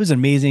an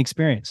amazing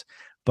experience.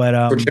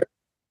 But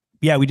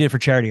yeah, we did it for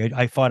charity.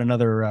 I fought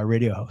another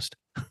radio host.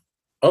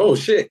 Oh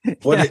shit!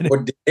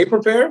 Did they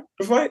prepare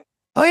to fight?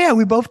 Oh yeah,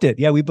 we both did.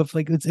 Yeah, we both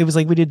it was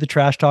like we did the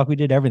trash talk. We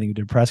did everything. We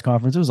did a press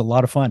conference. It was a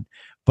lot of fun.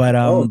 But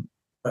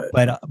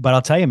but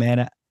I'll tell you,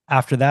 man,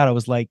 after that, I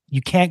was like,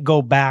 you can't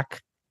go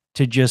back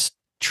to just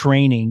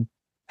training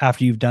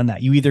after you've done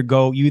that. You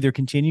either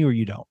continue or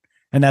you don't.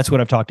 And that's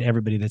what I've talked to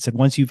everybody that said,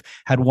 once you've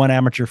had one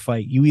amateur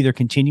fight, you either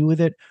continue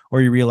with it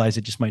or you realize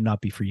it just might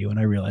not be for you. And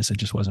I realized it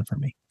just wasn't for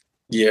me.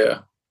 Yeah.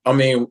 I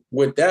mean,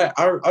 with that,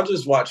 I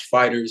just watch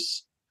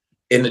fighters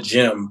in the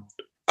gym.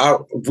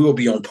 We'll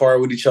be on par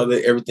with each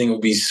other. Everything will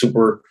be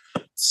super,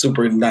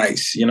 super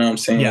nice. You know what I'm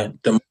saying? Yeah.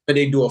 The moment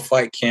they do a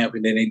fight camp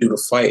and then they do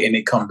the fight and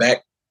they come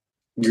back,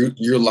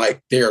 you're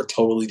like, they're a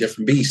totally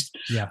different beast.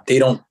 Yeah. They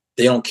don't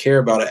care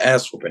about an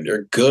ass whooping.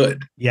 They're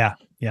good. Yeah.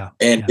 Yeah.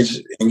 And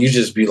and you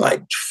just be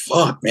like,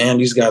 fuck, man,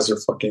 these guys are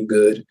fucking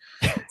good.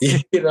 You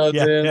know what I'm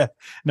saying? Yeah.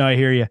 No, I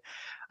hear you.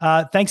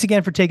 Thanks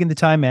again for taking the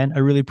time, man. I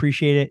really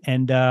appreciate it.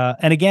 And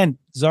again,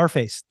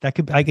 Czarface, I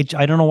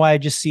don't know why I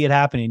just see it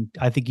happening.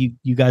 I think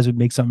you guys would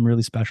make something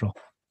really special.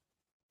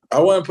 I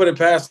wouldn't put it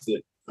past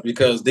it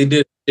because they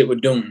did it with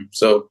Doom.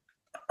 So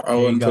I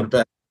wouldn't put it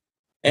past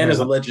it. And as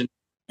a legend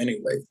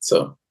anyway.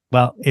 So,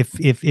 well,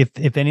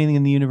 if anything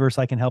in the universe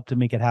I can help to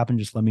make it happen,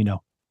 just let me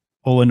know.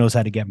 Ola knows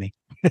how to get me.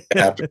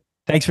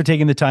 Thanks for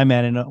taking the time,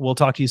 man. And we'll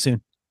talk to you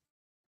soon.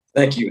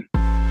 Thank you.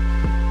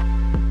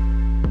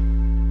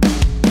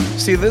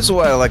 See, this is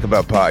what I like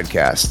about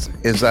podcasts,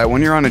 is that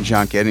when you're on a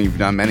junket, and you've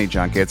done many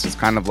junkets, it's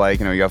kind of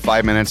like, you have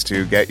 5 minutes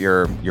to get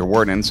your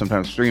word in,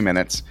 sometimes 3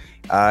 minutes.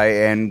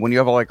 And when you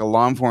have like a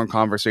long form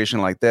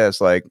conversation like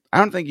this, like, I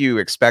don't think you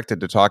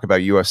expected to talk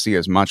about UFC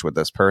as much with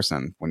this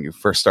person when you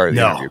first started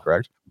the interview,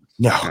 correct?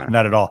 No,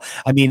 not at all.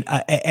 I mean,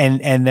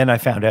 and then I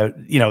found out,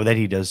 that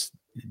he does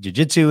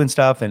jiu-jitsu and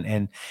stuff.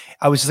 And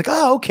I was just like,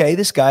 oh, okay,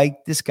 this guy,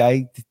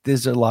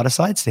 there's a lot of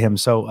sides to him.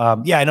 So,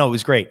 I know it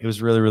was great. It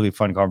was really, really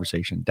fun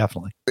conversation.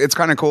 Definitely. It's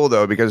kind of cool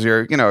though, because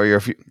you're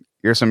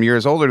some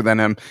years older than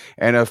him,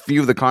 and a few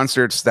of the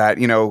concerts that,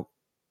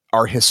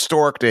 are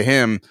historic to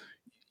him,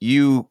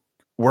 you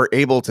were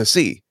able to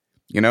see,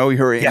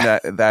 you're in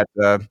that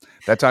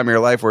time of your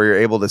life where you're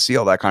able to see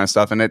all that kind of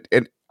stuff. And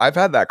I've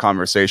had that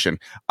conversation.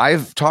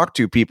 I've talked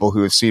to people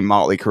who have seen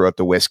Motley Crue at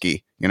the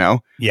Whiskey,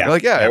 They're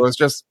like, it was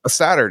just a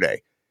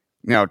Saturday.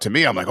 To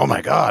me, I'm like, oh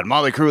my God,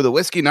 Motley Crue, the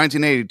Whiskey,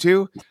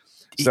 1982.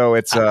 So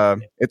it's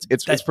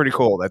pretty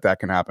cool that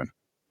can happen.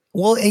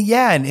 Well,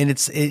 yeah. And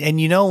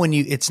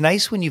it's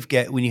nice when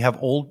you have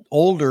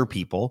older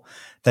people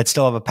that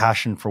still have a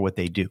passion for what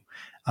they do.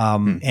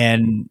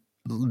 And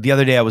the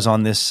other day I was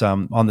on this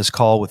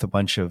call with a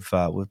bunch of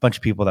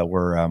people that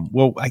were,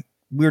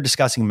 we were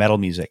discussing metal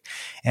music,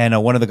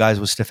 and one of the guys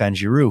was Stéphane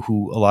Giroux,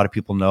 who a lot of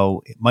people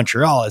know in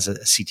Montreal as a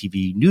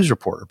CTV news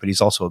reporter, but he's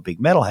also a big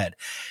metalhead.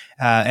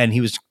 And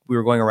we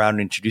were going around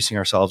and introducing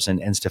ourselves, and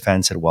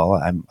Stéphane said, well,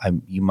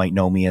 you might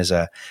know me as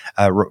a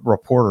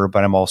reporter,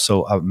 but I'm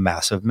also a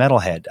massive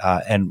metalhead.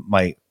 And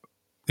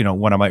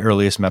one of my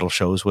earliest metal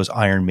shows was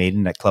Iron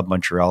Maiden at Club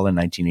Montreal in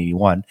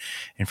 1981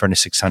 in front of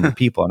 600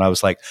 people. And I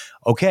was like,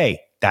 okay,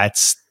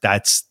 that's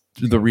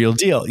the real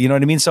deal. You know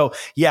what I mean? So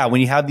yeah, when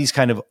you have these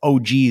kind of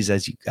OGs,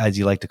 as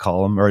you like to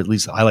call them, or at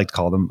least I like to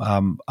call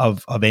them,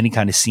 of any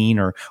kind of scene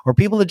or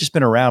people that have just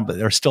been around, but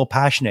they're still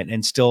passionate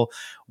and still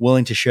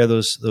willing to share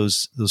those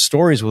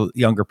stories with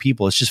younger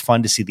people. It's just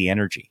fun to see the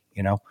energy,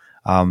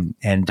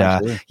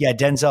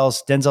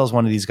 Denzel's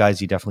one of these guys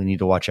you definitely need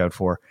to watch out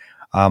for.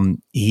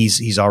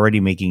 He's already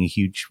making a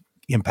huge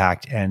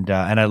impact. And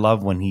I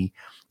love when he,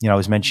 I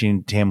was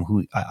mentioning to him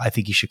who I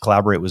think he should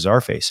collaborate with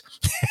Czarface.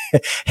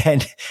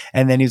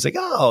 and then he was like,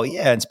 oh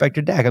yeah, Inspector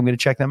Deck, I'm going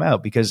to check them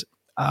out because,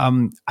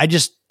 I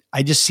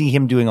just see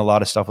him doing a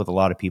lot of stuff with a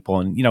lot of people.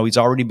 And, he's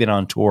already been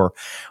on tour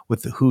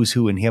with the who's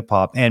who in hip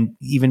hop, and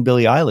even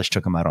Billie Eilish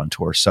took him out on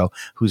tour. So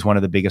who's one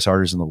of the biggest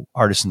artists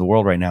in the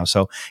world right now.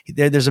 So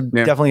there's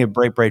definitely a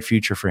bright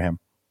future for him.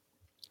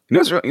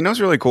 What's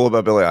really cool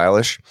about Billie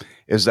Eilish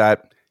is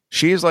that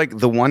she's like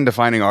the one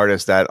defining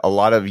artist that a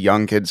lot of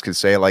young kids could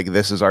say, like,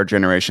 this is our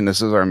generation,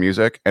 this is our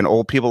music. And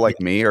old people like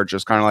me are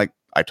just kind of like,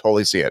 I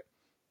totally see it.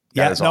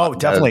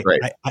 Definitely.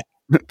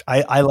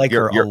 I like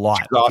her a lot.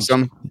 She's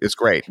awesome. It's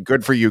great.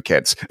 Good for you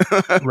kids.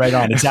 Right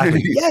on.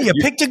 Exactly. Yeah. You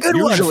picked a good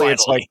one. Usually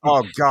it's like,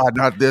 oh God,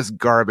 not this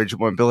garbage.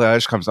 When Billie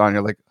Eilish comes on,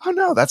 you're like, oh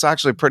no, that's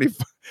actually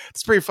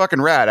it's pretty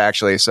fucking rad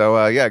actually.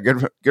 So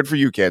good for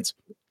you kids.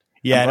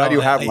 Yeah. I'm glad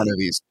you have one of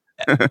these.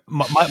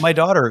 my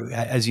daughter,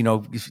 as you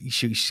know,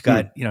 she's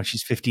got,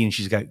 she's 15,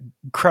 she's got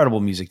incredible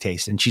music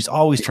taste, and she's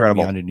always turning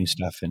me on to new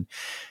stuff. And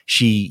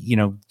she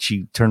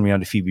turned me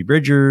on to Phoebe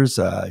Bridgers.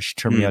 She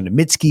turned me on to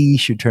Mitski.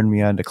 She turned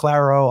me on to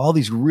Claro, all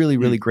these really,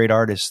 really great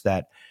artists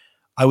that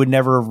I would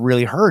never have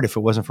really heard if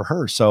it wasn't for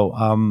her. So,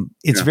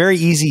 it's very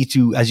easy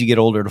to, as you get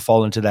older, to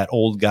fall into that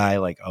old guy,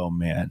 like, oh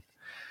man,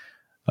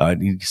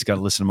 you just got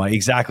to listen to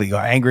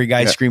angry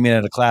guy screaming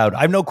at a cloud.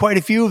 I know quite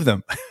a few of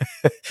them.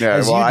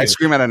 I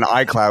scream at an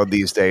iCloud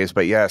these days,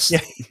 but yes. Yeah.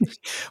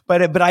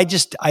 But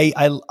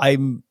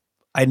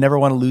I never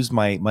want to lose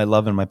my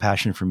love and my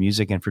passion for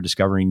music and for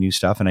discovering new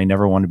stuff. And I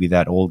never want to be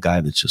that old guy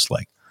that's just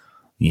like,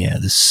 yeah,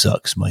 this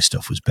sucks. My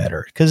stuff was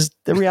better. Because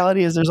the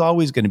reality is there's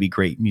always going to be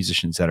great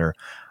musicians that are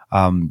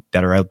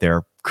out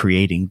there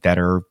creating, that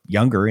are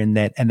younger and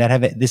that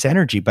have this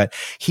energy. But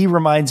he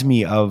reminds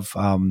me of,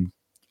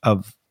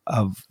 of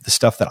the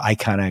stuff that I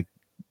kind of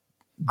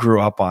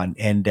grew up on.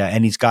 And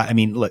he's got, I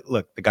mean,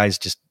 look, the guy's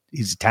just,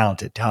 he's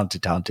talented. I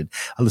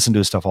listen to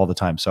his stuff all the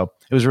time. So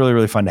it was really,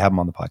 really fun to have him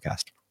on the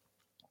podcast.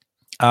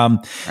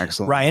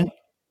 Excellent. Ryan,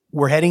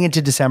 we're heading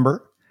into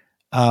December.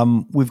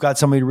 We've got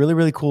somebody really,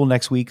 really cool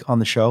next week on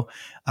the show.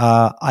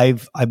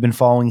 I've been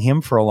following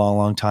him for a long,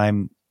 long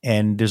time,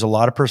 and there's a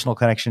lot of personal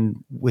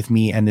connection with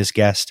me and this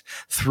guest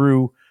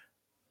through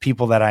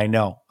people that I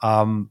know.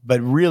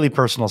 But really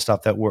personal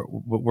stuff that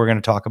we're going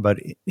to talk about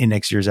in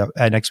next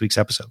week's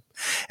episode.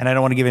 And I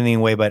don't want to give anything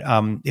away, but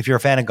if you're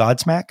a fan of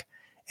Godsmack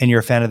and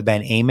you're a fan of the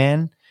band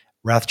Amen,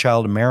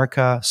 Wrathchild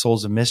America,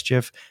 Souls of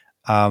Mischief,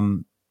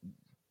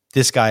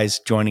 this guy's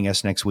joining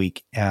us next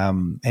week,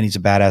 and he's a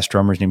badass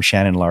drummer. His name's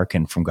Shannon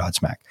Larkin from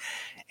Godsmack.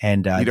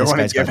 And you don't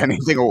want to give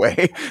anything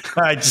away.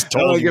 I just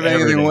don't give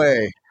anything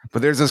away.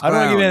 But there's this clown I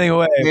don't want to give anything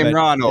away named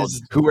Ronald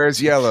who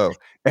wears yellow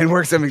and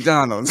works at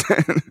McDonald's.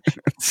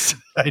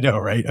 I know,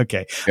 right?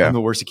 Okay. Yeah. I'm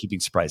the worst at keeping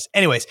surprises.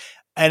 Anyways,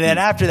 and then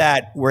after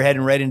that, we're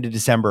heading right into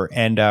December,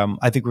 and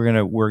I think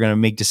we're gonna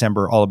make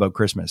December all about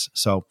Christmas.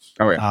 So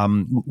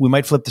we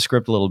might flip the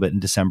script a little bit in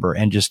December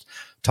and just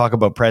talk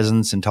about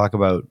presents and talk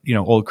about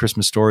old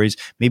Christmas stories.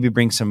 Maybe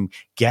bring some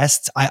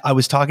guests. I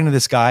was talking to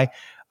this guy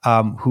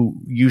who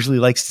usually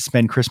likes to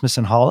spend Christmas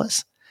in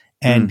Hollis,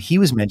 and he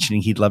was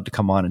mentioning he'd love to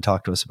come on and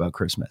talk to us about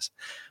Christmas.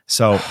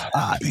 So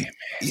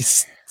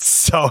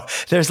so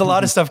there's a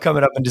lot of stuff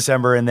coming up in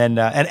December, and then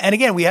and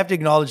again, we have to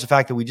acknowledge the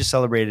fact that we just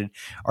celebrated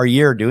our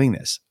year doing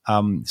this.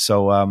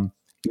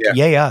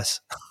 Yay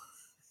us!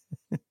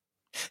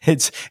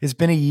 It's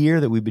been a year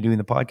that we've been doing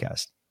the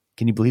podcast.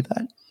 Can you believe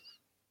that?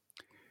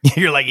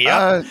 You're like,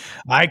 yeah,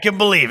 I can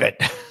believe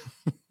it.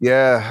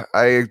 Yeah,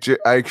 I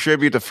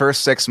attribute the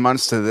first 6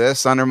 months to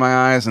this under my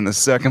eyes and the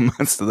second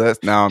months to this.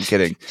 No, I'm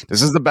kidding.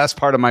 This is the best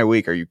part of my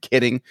week. Are you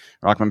kidding?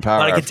 Rockman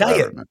Power. But I can tell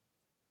you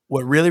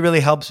what really,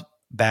 really helps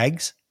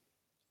bags,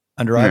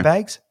 under eye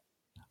bags,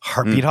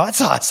 Heartbeat hot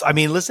sauce. I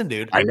mean, listen,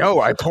 dude. I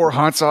know. I pour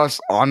hot sauce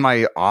on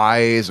my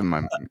eyes and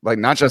my, like,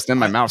 not just in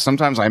my mouth.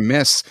 Sometimes I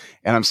miss,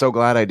 and I'm so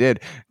glad I did.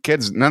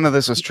 Kids, none of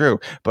this is true,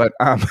 but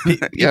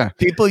yeah.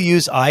 People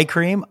use eye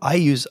cream. I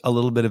use a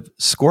little bit of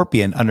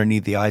Scorpion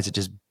underneath the eyes. It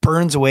just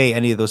burns away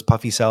any of those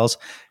puffy cells.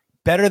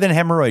 Better than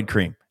hemorrhoid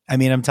cream. I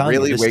mean, I'm telling you,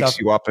 really this wakes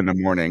stuff, you up in the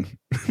morning.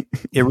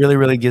 It really,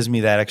 really gives me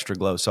that extra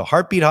glow. So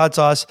Heartbeat hot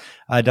sauce,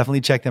 definitely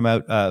check them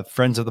out.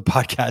 Friends of the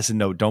podcast, and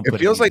no, don't put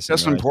it. It feels like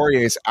Dustin Poirier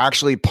is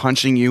actually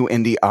punching you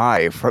in the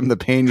eye from the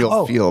pain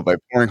you'll feel by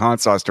pouring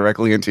hot sauce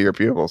directly into your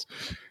pupils.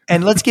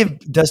 And let's give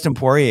Dustin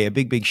Poirier a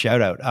big, big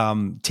shout out.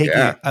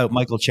 Taking out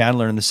Michael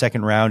Chandler in the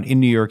second round in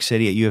New York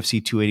City at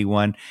UFC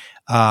 281,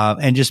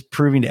 and just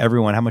proving to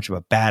everyone how much of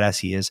a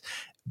badass he is.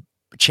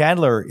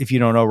 Chandler, if you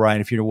don't know,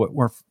 Ryan, if you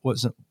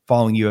wasn't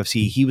following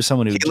UFC, he was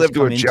someone who lived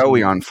with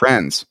Joey on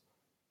Friends.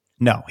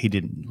 No, he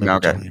didn't live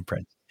with Joey on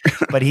Friends.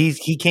 But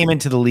he came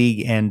into the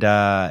league, and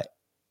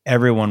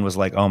everyone was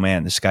like, "Oh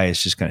man, this guy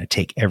is just going to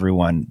take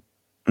everyone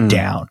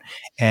down."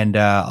 And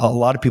a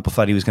lot of people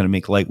thought he was going to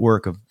make light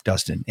work of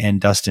Dustin, and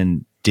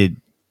Dustin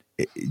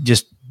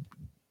just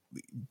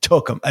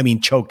choked him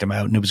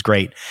out, and it was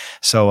great.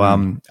 So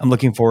I'm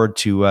looking forward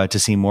to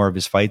seeing more of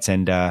his fights,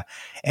 and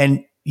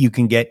you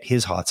can get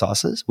his hot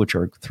sauces, which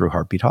are through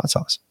Heartbeat Hot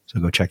Sauce. So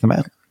go check them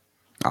out.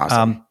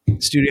 Awesome.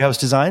 Studio House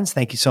Designs,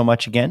 thank you so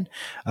much again.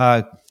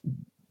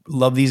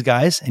 Love these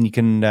guys, and you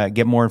can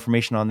get more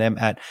information on them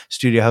at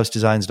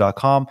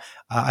studiohousedesigns.com.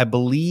 I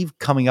believe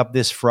coming up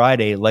this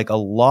Friday, like a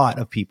lot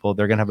of people,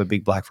 they're going to have a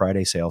big Black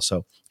Friday sale.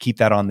 So keep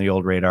that on the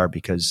old radar,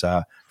 because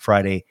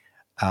Friday,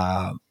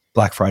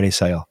 Black Friday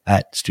sale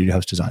at Studio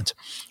House Designs.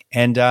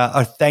 And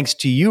thanks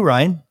to you,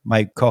 Ryan,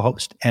 my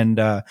co-host, and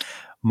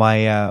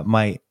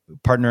my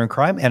partner in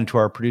crime, and to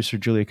our producer,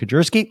 Julia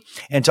Kajurski,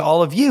 and to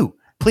all of you.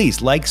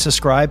 Please like,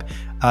 subscribe,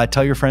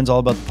 tell your friends all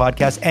about the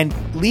podcast, and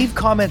leave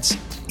comments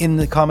in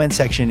the comment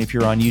section if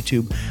you're on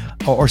YouTube,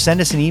 or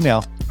send us an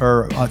email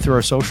or through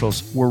our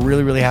socials. We're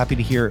really, really happy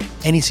to hear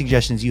any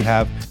suggestions you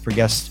have for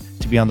guests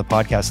to be on the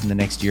podcast in the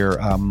next year.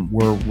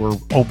 We're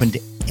open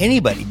to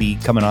anybody be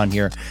coming on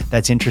here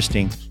that's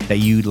interesting that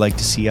you'd like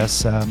to see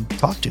us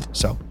talk to.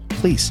 So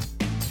please,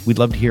 we'd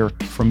love to hear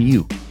from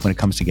you when it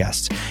comes to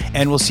guests.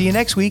 And we'll see you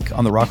next week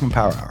on the Rockman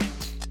Power Hour.